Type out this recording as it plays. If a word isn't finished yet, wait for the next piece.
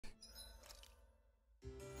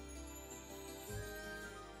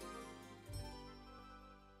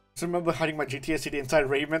just remember hiding my GTA CD inside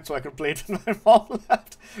Raymond so I could play it when my mom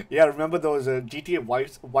left. Yeah, remember those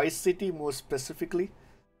GTA Vice City more specifically?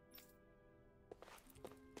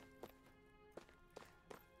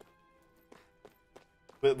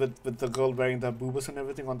 With the girl wearing the boobas and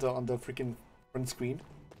everything on the freaking front screen.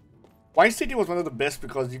 Vice City was one of the best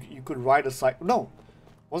because you could ride a cycle. No,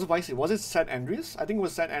 was it Vice City? Was it San Andreas? I think it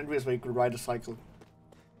was San Andreas where you could ride a cycle.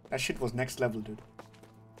 That shit was next level, dude.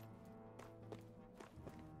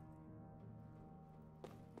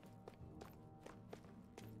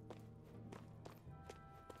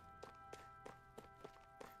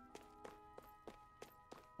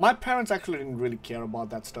 My parents actually didn't really care about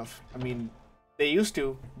that stuff. I mean, they used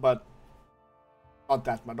to, but not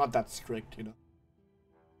that much, not that strict, you know.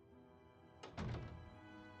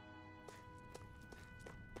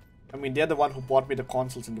 I mean, they're the one who bought me the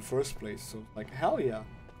consoles in the first place, so like, hell yeah.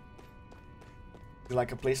 You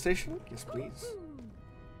like a PlayStation? Yes, please.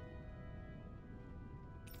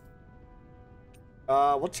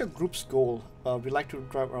 What's your group's goal? We like to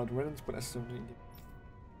drive around ruins, but assembly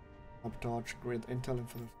up dodge, great intel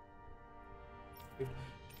information.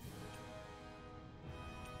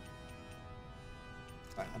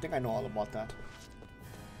 I think I know all about that.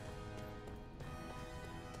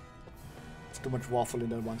 It's too much waffle in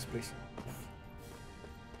that one place.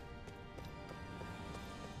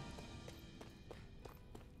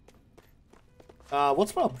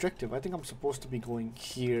 What's my objective? I think I'm supposed to be going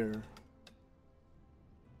here.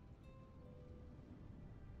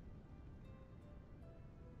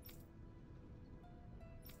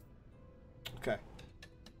 Okay.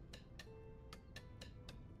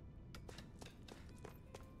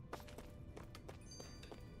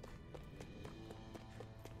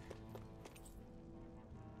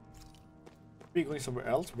 Be going somewhere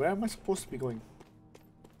else? Where am I supposed to be going?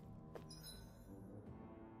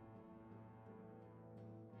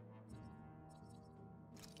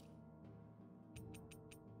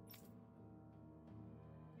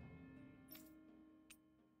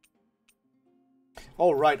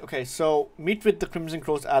 Oh, right. Okay, so meet with the Crimson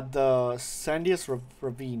Crows at the Sandias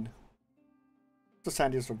Ravine. The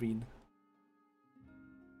Sandias Ravine.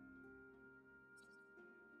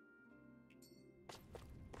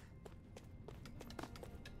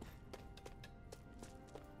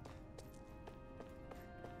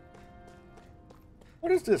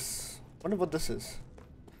 What is this? I wonder what this is.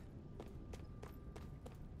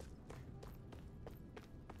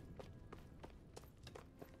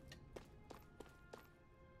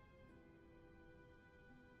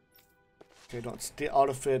 Okay, don't stay out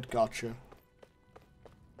of it. Gotcha.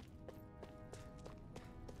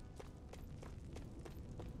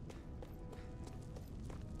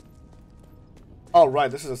 Oh,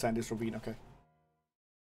 right. This is a Sandias Ravine. Okay.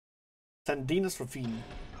 Sandinas Ravine.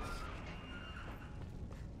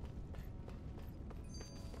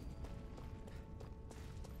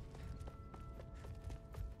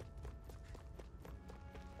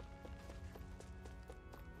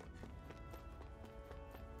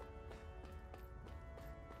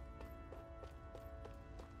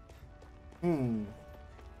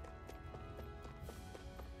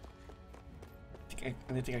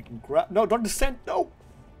 Anything I can grab? No, don't descend. No.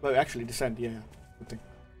 Well, actually, descend. Yeah, good thing.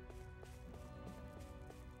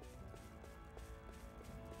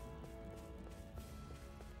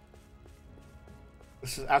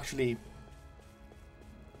 This is actually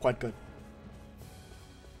quite good.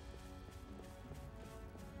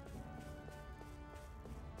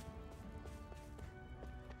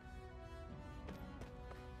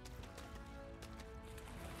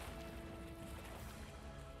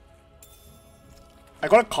 I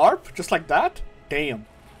got a carp just like that? Damn.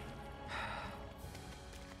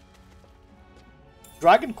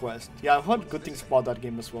 Dragon Quest. Yeah, I've heard good things about that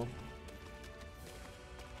game as well.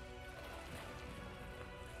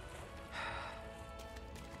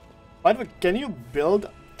 By the way, can you build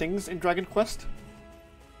things in Dragon Quest?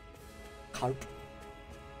 Carp.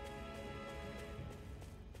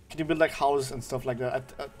 Can you build like houses and stuff like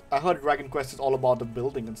that? I heard Dragon Quest is all about the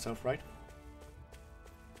building and stuff, right?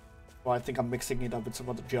 Well, I think I'm mixing it up with some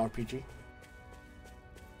other JRPG.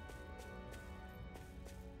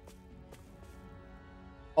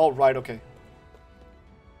 Oh, right, okay.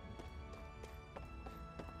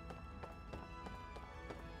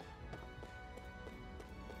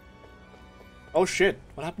 Oh shit,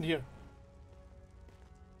 what happened here?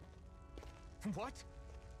 What?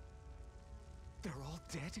 They're all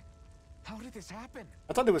dead? How did this happen?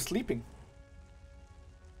 I thought they were sleeping.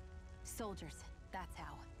 Soldiers, that's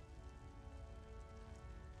how.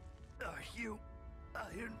 Are you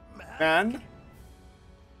Iron Man? Man?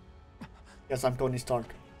 Yes, I'm Tony Stark.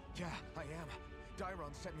 Yeah, I am.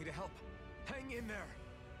 Dairon sent me to help. Hang in there.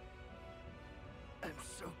 I'm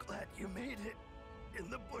so glad you made it. In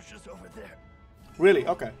the bushes over there. Really?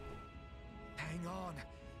 Okay. Hang on.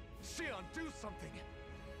 Xion, do something.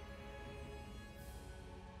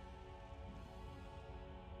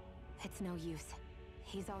 It's no use.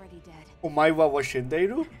 He's already dead. Omaiwa wa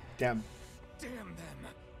Shinderu? Damn. Damn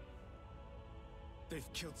them.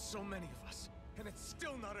 They've killed so many of us, and it's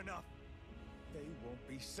still not enough. They won't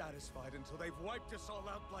be satisfied until they've wiped us all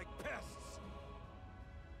out like pests.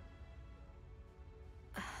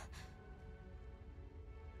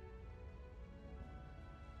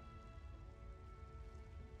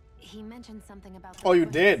 He mentioned something about the Oh, you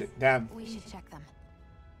bushes. did? Damn. We should check them.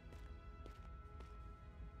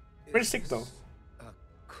 Pretty Is sick, though. this a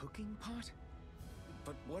cooking pot?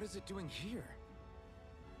 But what is it doing here?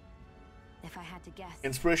 If I had to guess,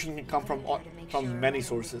 Inspiration can come he from put it there to make sure many Renan didn't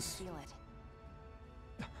sources. steal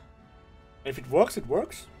it. If it works, it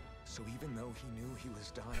works. So even though he knew he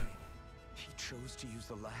was dying, he chose to use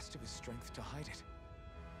the last of his strength to hide it,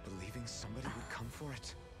 believing somebody would come for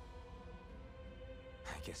it.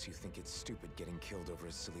 I guess you think it's stupid getting killed over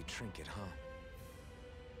a silly trinket, huh?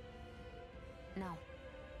 No.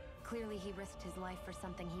 Clearly he risked his life for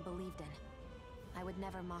something he believed in. I would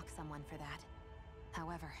never mock someone for that.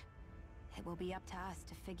 However, it will be up to us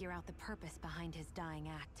to figure out the purpose behind his dying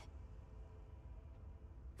act.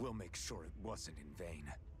 We'll make sure it wasn't in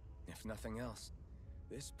vain. If nothing else,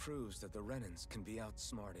 this proves that the Renans can be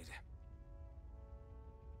outsmarted.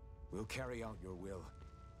 We'll carry out your will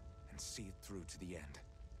and see it through to the end.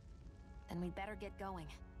 Then we'd better get going.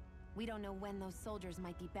 We don't know when those soldiers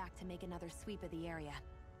might be back to make another sweep of the area.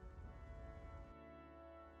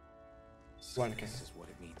 So Right, okay. this is what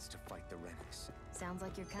it means to fight the Renans. Sounds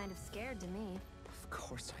like you're kind of scared to me. Of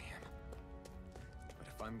course I am. But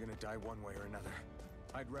if I'm gonna die one way or another,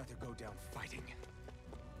 I'd rather go down fighting.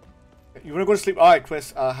 You wanna go to sleep? Alright,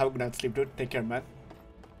 Chris. Have a good night's sleep, dude. Take care, man.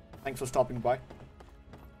 Thanks for stopping by.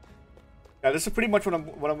 Yeah, this is pretty much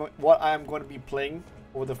what I am going to be playing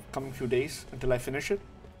over the coming few days until I finish it.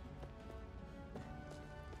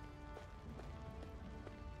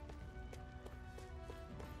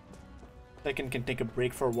 I can take a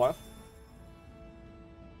break for a while.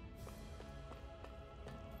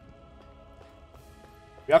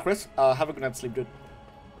 Yeah, Chris. Have a good night's sleep, dude.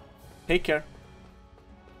 Take care.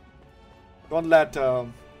 Don't let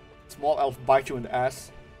small elf bite you in the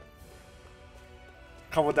ass.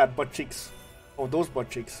 Cover that butt cheeks. Oh, those butt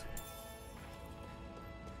cheeks.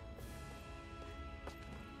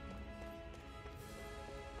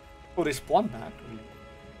 Oh, they spawn back.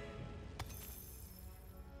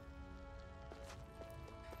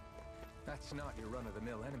 That's not your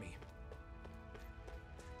run-of-the-mill enemy.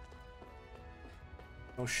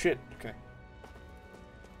 Oh shit. Okay.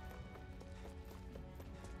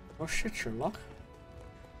 Oh shit, Sherlock.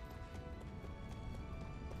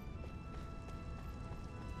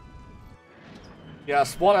 Yeah,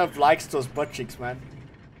 small elf likes those butt cheeks, man.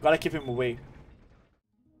 Gotta keep him away.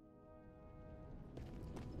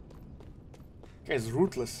 Guy's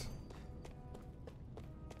ruthless.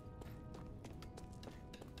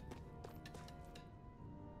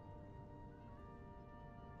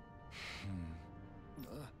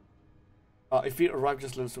 If we arrived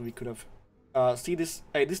just a little, so we could have. See this?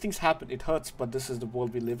 Hey, these things happen. It hurts, but this is the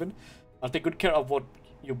world we live in. I'll take good care of what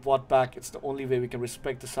you brought back. It's the only way we can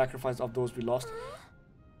respect the sacrifice of those we lost.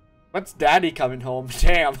 When's Daddy coming home?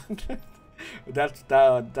 Damn. That's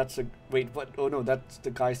a wait. What? Oh no, that's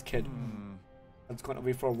the guy's kid. That's gone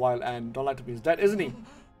away for a while and don't like to be his dad, isn't he?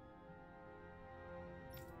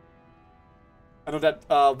 I know that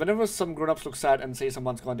whenever some grown-ups look sad and say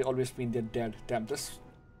someone's gone, they always mean they're dead. Damn, this.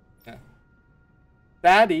 Yeah.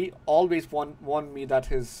 Daddy always warned me that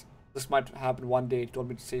this might happen one day. He told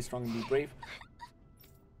me to stay strong and be brave.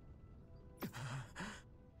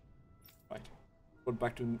 Right. Go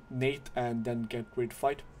back to Nate and then get ready to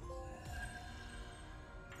fight.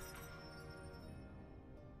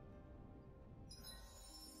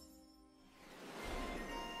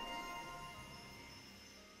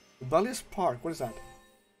 Rebellious Park, what is that?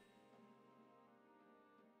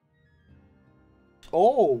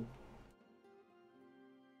 Oh!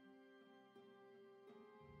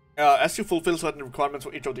 As you fulfill certain requirements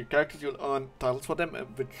for each of the characters, you'll earn titles for them,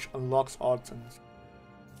 which unlocks arts and...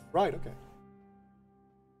 Right, okay.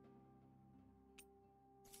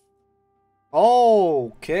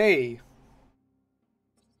 Okay.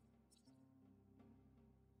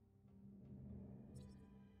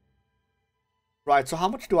 Right, so how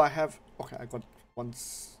much do I have? Okay, I got one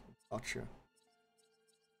touch here.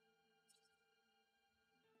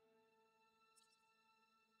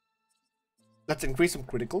 Let's increase some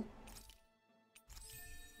critical.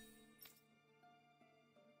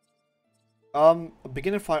 A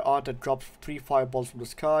beginner fire art that drops 3 fireballs from the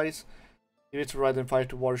skies. You need to ride and fire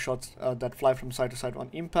 2 water shots that fly from side to side on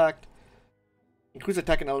impact. Increase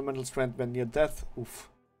attack and elemental strength when near death. Oof.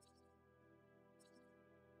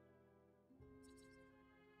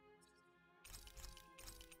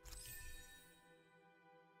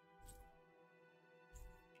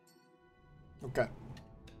 Okay.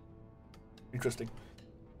 Interesting.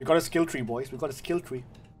 We got a skill tree, boys. We got a skill tree.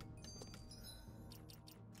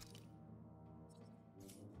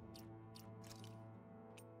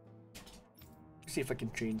 Let's see if I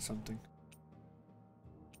can change something.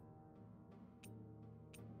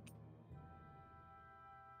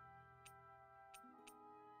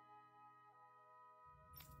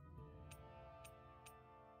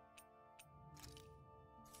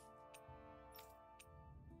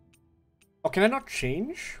 Oh, can I not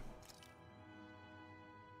change?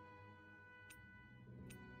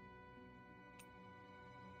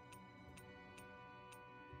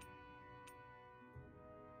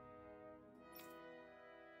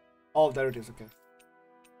 Oh, there it is, okay.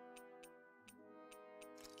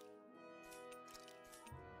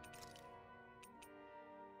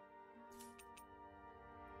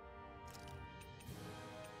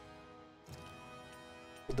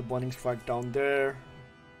 Put the burning strike down there.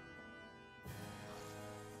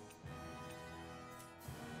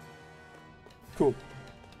 Cool.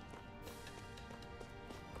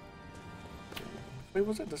 Wait,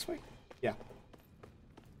 was it this way? Yeah.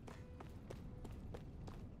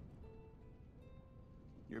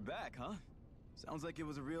 You're back, huh? Sounds like it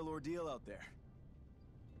was a real ordeal out there.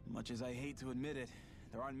 Much as I hate to admit it,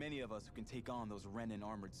 there aren't many of us who can take on those Renin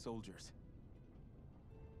armored soldiers.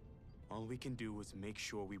 All we can do is make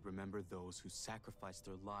sure we remember those who sacrificed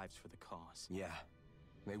their lives for the cause. Yeah,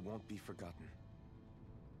 they won't be forgotten.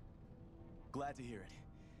 Glad to hear it.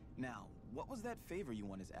 Now, what was that favor you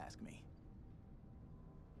wanted to ask me?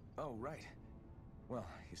 Oh, right. Well,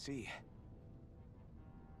 you see...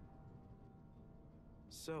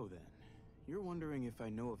 So then, you're wondering if I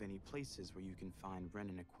know of any places where you can find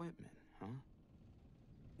Renin equipment, huh?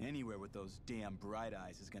 Anywhere with those damn bright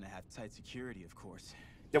eyes is gonna have tight security, of course.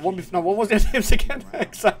 Yeah, what was their names again?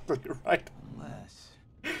 Exactly, right. Unless...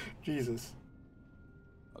 Jesus.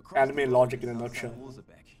 Across Anime the road logic in a outside nutshell.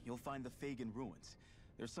 Wolzebek, you'll find the Fagin ruins.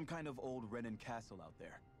 There's some kind of old Renin castle out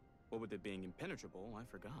there. What with it being impenetrable, I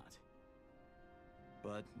forgot.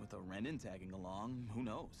 But with a Renin tagging along, who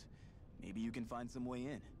knows? Maybe you can find some way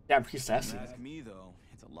in. Damn, she's sassy. Ask me though,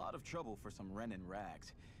 it's a lot of trouble for some Renin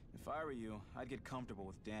rags. If I were you, I'd get comfortable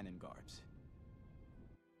with Danon garbs.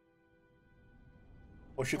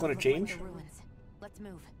 Was she gonna Those look like change? the ruins. Let's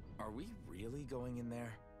move. Are we really going in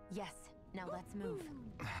there? Yes. Now let's move.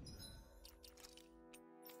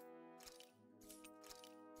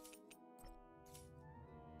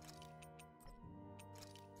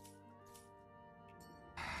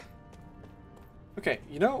 Okay,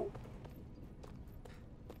 you know...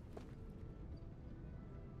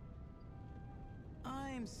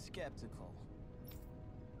 I'm skeptical.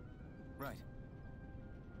 Right.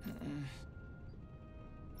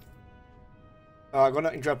 Gonna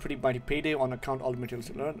enjoy a pretty mighty payday on account all the materials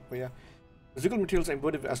you learn. Oh yeah. Physical materials are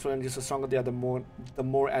imbued with astral energy, so stronger they are, the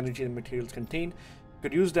more energy the materials contain. You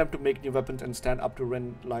could use them to make new weapons and stand up to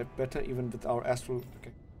Ren life better, even with our astral.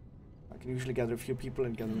 Okay. I can usually gather a few people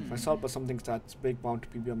and gather it myself, but some things that's big bound to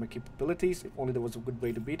be beyond my capabilities. If only there was a good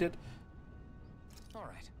way to beat it. All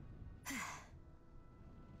right.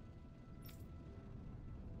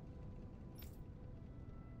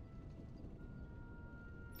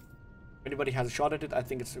 If anybody has a shot at it, I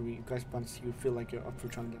think it's you guys once you feel like you're up for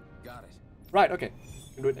trying to. Got it. Right, okay.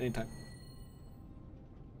 You can do it anytime.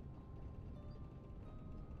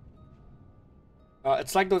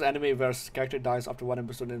 It's like those anime where character dies after one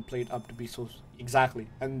episode and played up to be so exactly,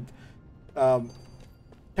 and 10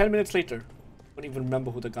 minutes later, I don't even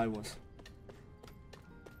remember who the guy was.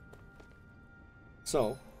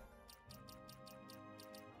 So,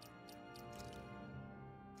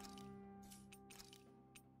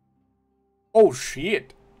 oh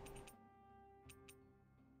shit!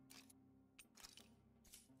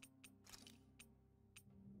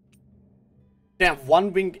 Damn,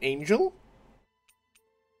 one-winged angel?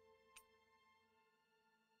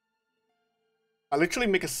 I literally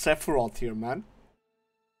make a Sephiroth here, man.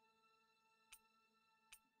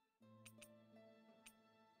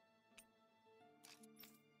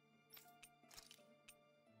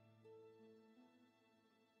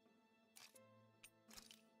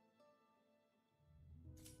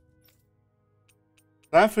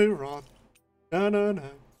 Sephiroth. Na na na.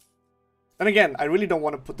 Then again, I really don't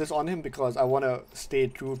want to put this on him because I want to stay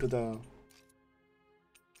true to the...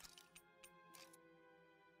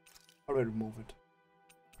 How do I remove it?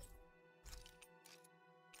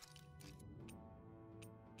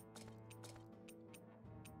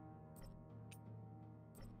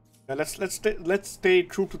 Yeah, let's stay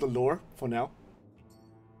true to the lore for now.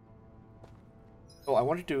 Oh, I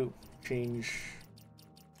wanted to change.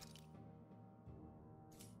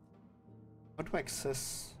 How do I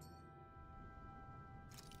access?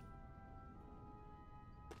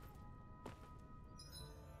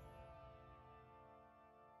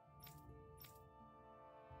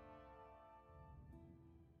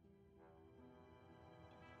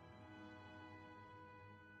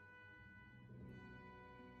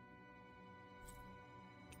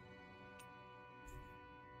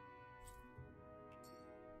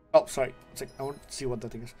 Oh, sorry. It's like, I want to see what the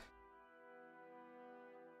thing is.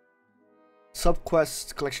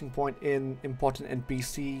 Subquest collection point in important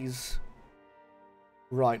NPCs.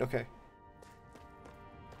 Right, okay.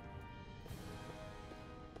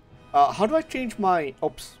 How do I change my...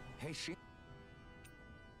 Oops. Hey,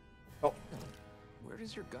 Oh. Where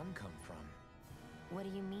does your gun come from? What do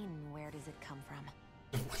you mean, where does it come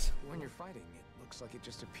from? When you're fighting, it looks like it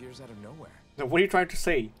just appears out of nowhere. Now, what are you trying to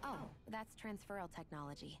say? Oh, that's transferal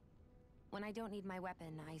technology. When I don't need my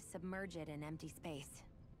weapon, I submerge it in empty space.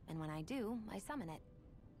 And when I do, I summon it.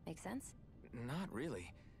 Make sense? Not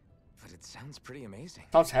really, but it sounds pretty amazing.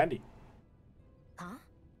 Sounds handy. Huh?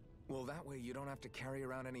 Well, that way you don't have to carry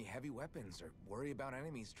around any heavy weapons or worry about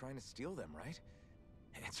enemies trying to steal them, right?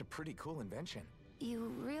 It's a pretty cool invention.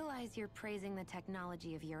 You realize you're praising the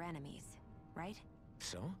technology of your enemies, right?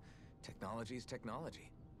 So, technology's technology.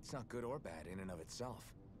 It's not good or bad in and of itself.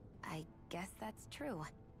 I guess that's true.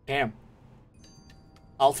 Damn.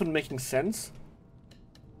 Alphen making sense?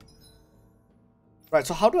 Right,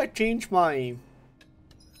 so how do I change my...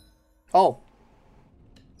 Oh.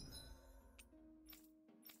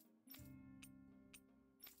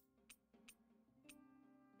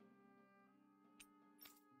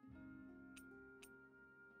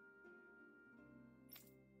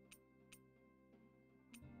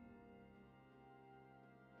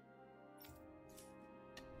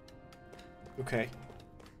 Okay.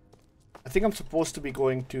 I think I'm supposed to be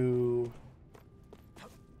going to...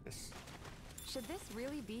 Yes. Should this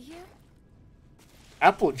really be here?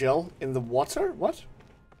 Apple gel in the water? What?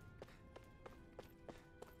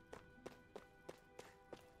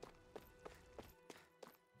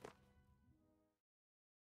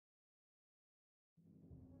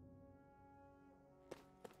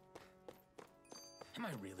 Am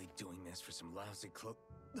I really doing this for some lousy cloak?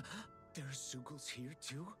 There's Sugals here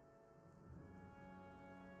too?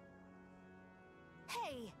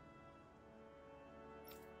 Hey!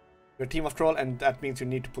 You're a team after all, and that means you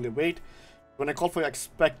need to pull your weight. When I call for you, I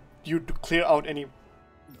expect you to clear out any...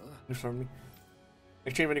 Sorry, me.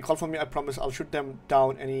 Exchange, when you call for me, I promise I'll shoot them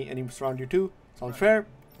down any enemies around you too. Sounds fair?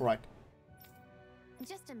 Alright.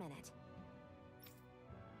 Just a minute.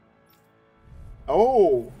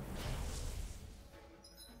 Oh!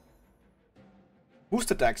 Boost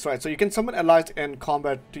attacks, right. So you can summon allies in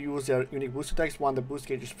combat to use their unique boost attacks when the boost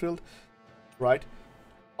gauge is filled. Right.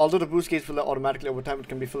 Although the boost gauge fill up automatically over time, it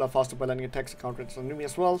can be filled up faster by landing attacks and countering an enemy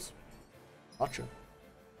as well. Not sure.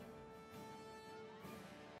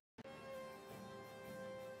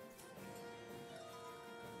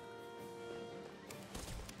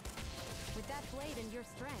 With that blade and your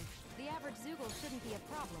strength, the average Zoogle shouldn't be a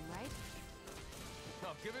problem, right?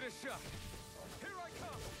 I'll give it a shot. Here I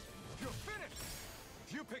come. You're finished.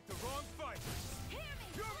 You picked the wrong fight. Hear me!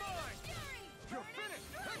 You're mine. You're finished.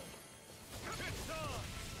 It's on.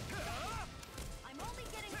 I'm only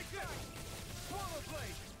getting Take this. started. Swallow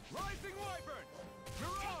blade. Rising wyvern.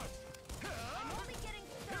 You're on. I'm only getting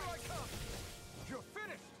Here I started. come. You're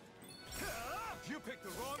finished. You picked the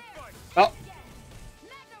wrong fight. Oh!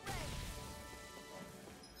 Mega ray!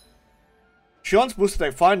 Shion's boost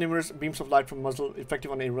attack fire numerous beams of light from muzzle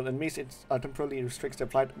effective on aerial enemies. It temporarily restricts their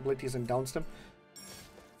flight abilities and downs them.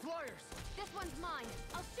 Flyers. This one's mine.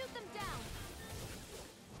 I'll shoot them down.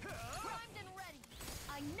 Primed and ready.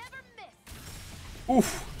 I never miss.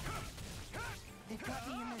 Oof! They've got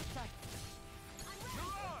me in their sights. I'm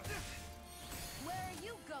ready. Where are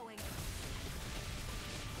you going?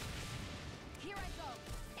 Here I go.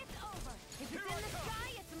 It's over. If it's in the sky,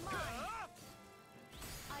 it's mine.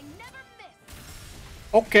 I never miss.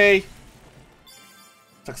 Okay.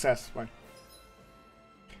 Success, right.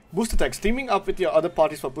 Boost attacks. Teaming up with your other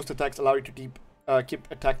parties for boost attacks allow you to keep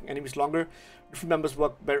attacking enemies longer. Different members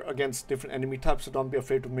work better against different enemy types, so don't be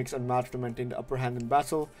afraid to mix and match to maintain the upper hand in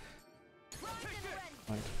battle. Primed and ready.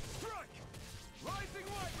 Right. Strike.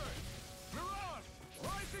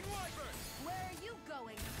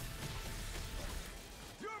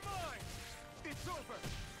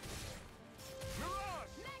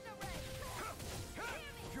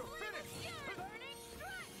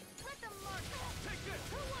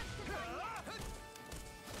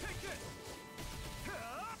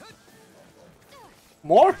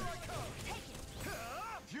 More?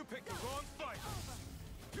 You picked the wrong fight.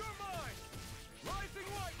 You're mine. Rising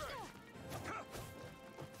Wyvern.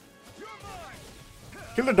 You're mine.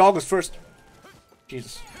 Kill the doggos first.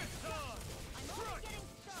 Jesus.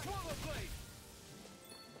 Swallow blade.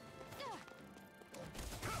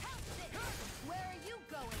 Where are you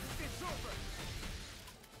going? It's over.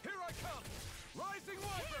 Here I come. Rising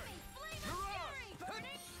Wyvern.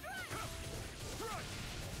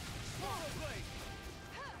 Swallow blade.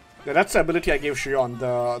 Yeah, that's the ability I gave Shion,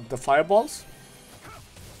 the fireballs.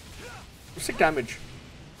 Sick damage.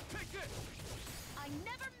 Take this. I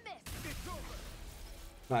never miss. It's over.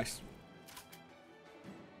 Nice.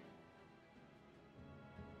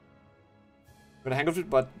 Gonna hang of it,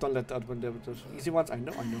 but don't let the other one do those easy ones. I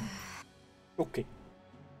know. Okay.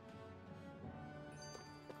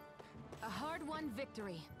 A hard-won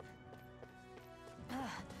victory.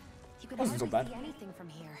 You could Wasn't so hardly bad. see anything from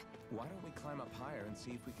here. Why don't we climb up higher and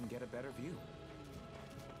see if we can get a better view?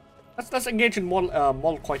 Let's engage in Mall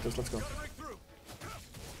Coitus. Let's go. Gotta break through.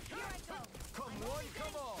 Come one,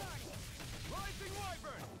 come all. Rising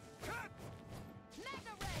Wyvern.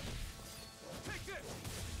 Mega ray. Take this.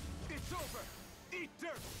 It's over. Eat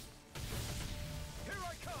dirt. Here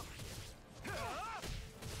I come.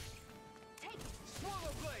 Take it.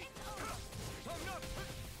 Swallow blade. I'm not.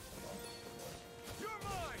 You're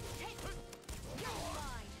mine. You're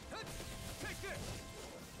mine. Take this.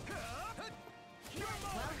 You're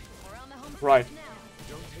Well, mine. we're on the home Right. stretch now.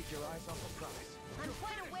 Don't take your eyes off the prize. I'm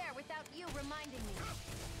quite aware without you reminding me.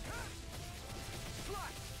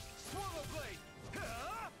 Slash. Swallow blade.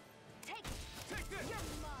 Take it. Take this. You're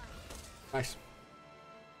mine. Nice.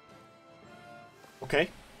 Okay.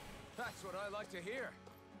 That's what I like to hear.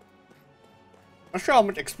 Not sure how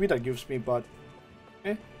much XP that gives me, but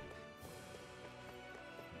eh.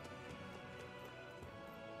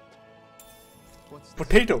 What's this?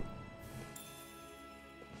 Potato.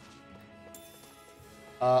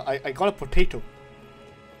 I got a potato.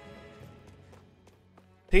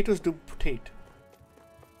 Potatoes do potato.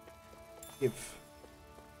 Give.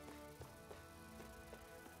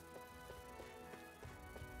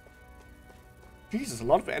 Jesus, a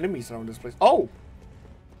lot of enemies around this place. Oh!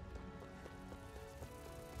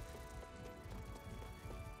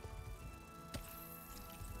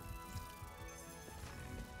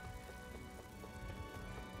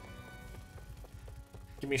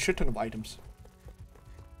 Give me a shit ton of items.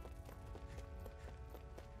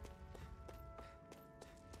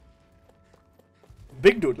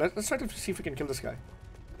 Big dude, let's try to see if we can kill this guy.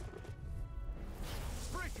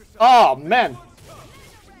 Brace yourself. Oh man!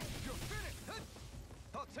 You're finished.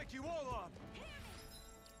 I'll take you all on.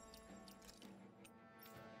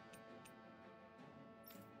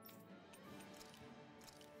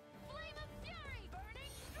 Flame of fury.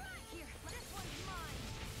 Burning strike. Here, this one's mine.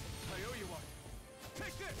 I owe you one.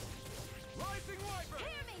 Take this. Rising Wyvern.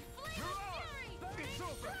 Hear me. Flame You're of on. fury. It's Burning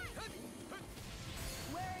over. strike.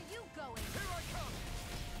 Where are you going? Here I come.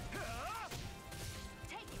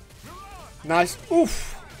 Take it. You're on. Nice.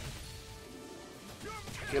 Oof!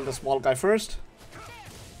 Kill the small guy first.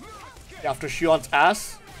 After Shion's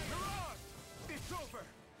ass. You're on. It's over.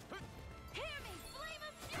 Hear me. Flame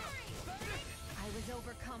of fury. I was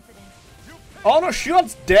overconfident. You picked Oh no,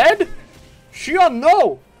 Shion's dead? Shion,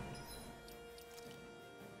 no!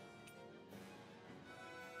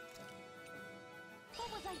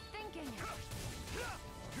 What was I thinking?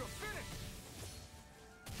 You're finished.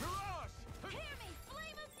 Mirage. Hear me.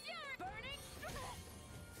 Flame of fury. Burning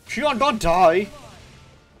strike. Shion, don't die!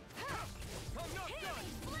 I'm not Hear done. me.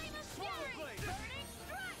 Flame of fury. blade. Burning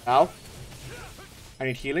strike. Ow. I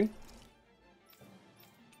need healing.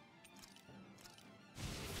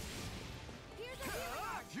 Here's a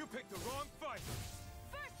healing. You picked the wrong fight.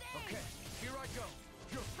 First aid. Okay, here I go.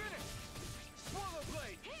 You're finished. Swallow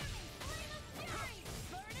blade. Hear me. Flame of fury.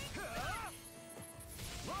 Burning.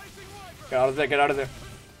 Rising Wyvern. Get out of there, get out of there.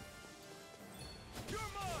 You're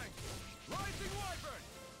mine. Rising Wyvern.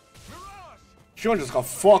 Mirage. Shion just got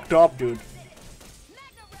fucked up, dude.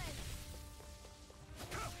 Mega ray.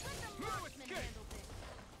 Let the marksman handle this.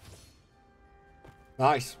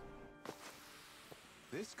 Nice.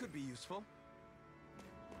 This could be useful.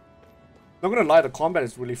 Not gonna lie, the combat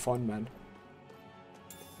is really fun, man.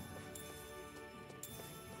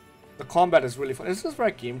 The combat is really fun. Is this where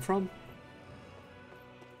I came from?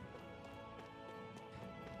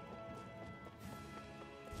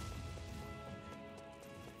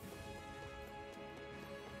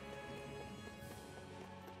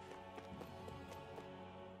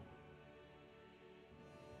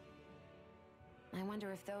 I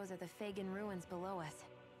wonder if those are the Fagin ruins below us.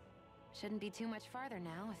 Shouldn't be too much farther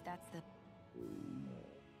now, if that's the...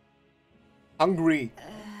 Hungry.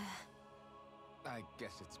 I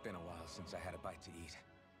guess it's been a while since I had a bite to eat.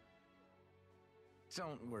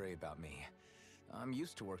 Don't worry about me. I'm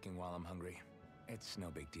used to working while I'm hungry. It's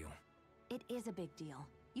no big deal. It is a big deal.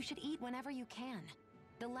 You should eat whenever you can.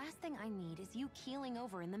 The last thing I need is you keeling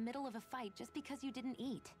over in the middle of a fight just because you didn't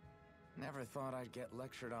eat. Never thought I'd get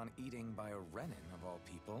lectured on eating by a Renin, of all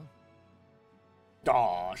people.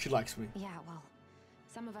 Aw, she likes me. Yeah, well,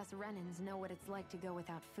 some of us Renins know what it's like to go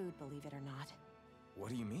without food, believe it or not. What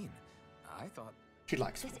do you mean? I thought... She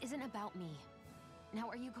likes me. This isn't about me. Now,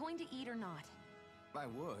 are you going to eat or not? I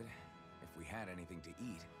would, if we had anything to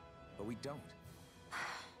eat, but we don't.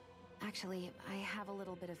 Actually, I have a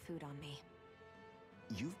little bit of food on me.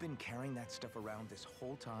 You've been carrying that stuff around this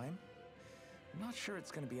whole time? I'm not sure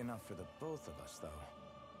it's gonna be enough for the both of us, though.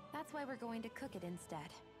 That's why we're going to cook it instead.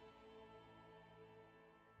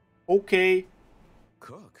 Okay.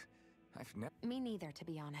 Cook? I've never... Me neither, to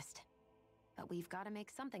be honest. But we've got to make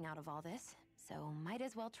something out of all this, so might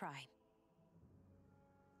as well try.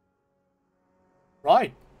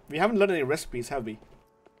 Right. We haven't learned any recipes, have we?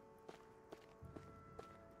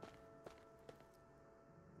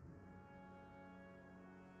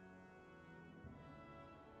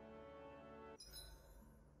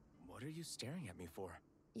 What are you staring at me for?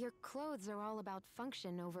 Your clothes are all about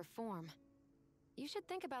function over form. You should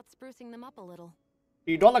think about sprucing them up a little.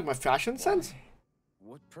 You don't like my fashion sense?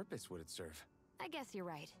 What purpose would it serve? I guess you're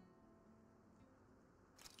right.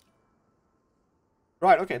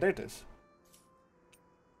 Right, okay, there it is.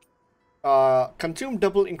 Consume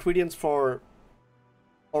double ingredients for...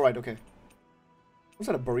 Alright, okay. Was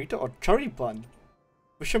that a burrito or cherry bun?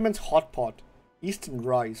 Fisherman's hot pot. Eastern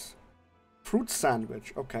rice. Fruit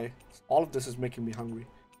sandwich. Okay. All of this is making me hungry.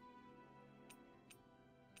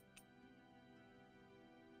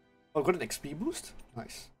 Oh, got an XP boost?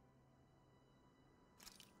 Nice.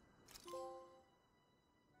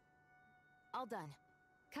 All done.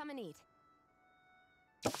 Come and eat.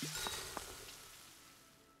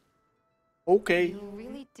 Okay. You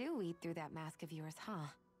really do eat through that mask of yours, huh?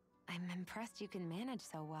 I'm impressed you can manage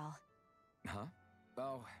so well. Huh?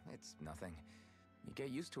 Oh, it's nothing. You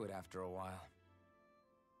get used to it after a while.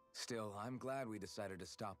 Still, I'm glad we decided to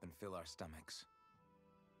stop and fill our stomachs.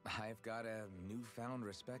 I've got a newfound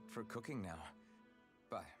respect for cooking now.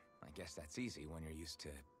 But I guess that's easy when you're used to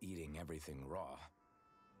eating everything raw.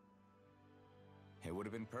 It would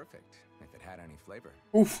have been perfect if it had any flavor.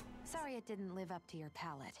 Oof. Sorry it didn't live up to your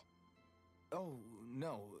palate. Oh,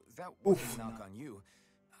 no, that wasn't a knock on you.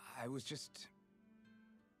 I was just...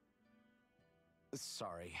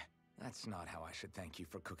 Sorry. That's not how I should thank you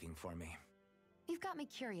for cooking for me. You've got me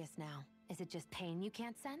curious now. Is it just pain you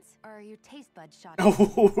can't sense? Or are your taste buds shot?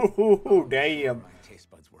 Oh, damn. My taste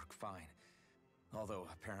buds work fine. Although,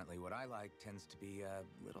 apparently what I like tends to be a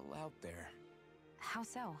little out there. How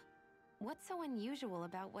so? What's so unusual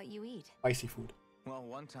about what you eat? Spicy food. Well,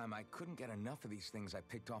 one time I couldn't get enough of these things I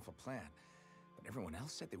picked off a plant, but everyone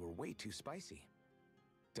else said they were way too spicy.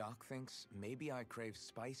 Doc thinks maybe I crave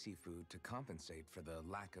spicy food to compensate for the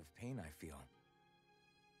lack of pain I feel.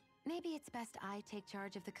 Maybe it's best I take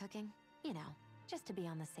charge of the cooking. You know, just to be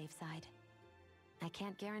on the safe side. I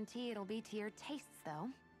can't guarantee it'll be to your tastes, though.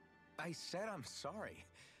 I said I'm sorry.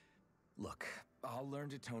 Look, I'll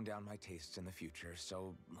learn to tone down my tastes in the future,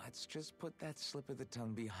 so let's just put that slip of the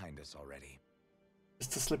tongue behind us already.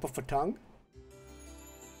 Just a slip of a tongue?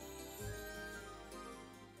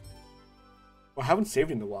 Well, I haven't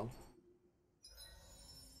saved in a while.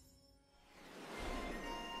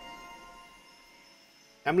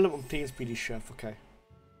 Emblem obtains PD Chef, okay.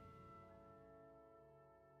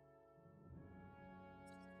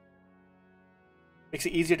 Makes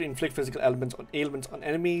it easier to inflict physical ailments on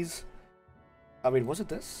enemies. I mean, was it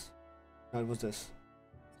this? No, it was this.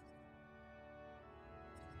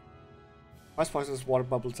 Ice poisons water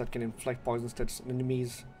bubbles that can inflict poison stats on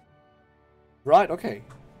enemies. Right, okay.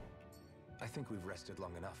 I think we've rested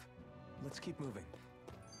long enough. Let's keep moving.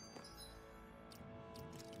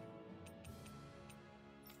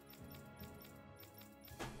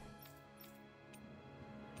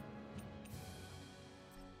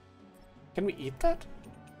 Can we eat that?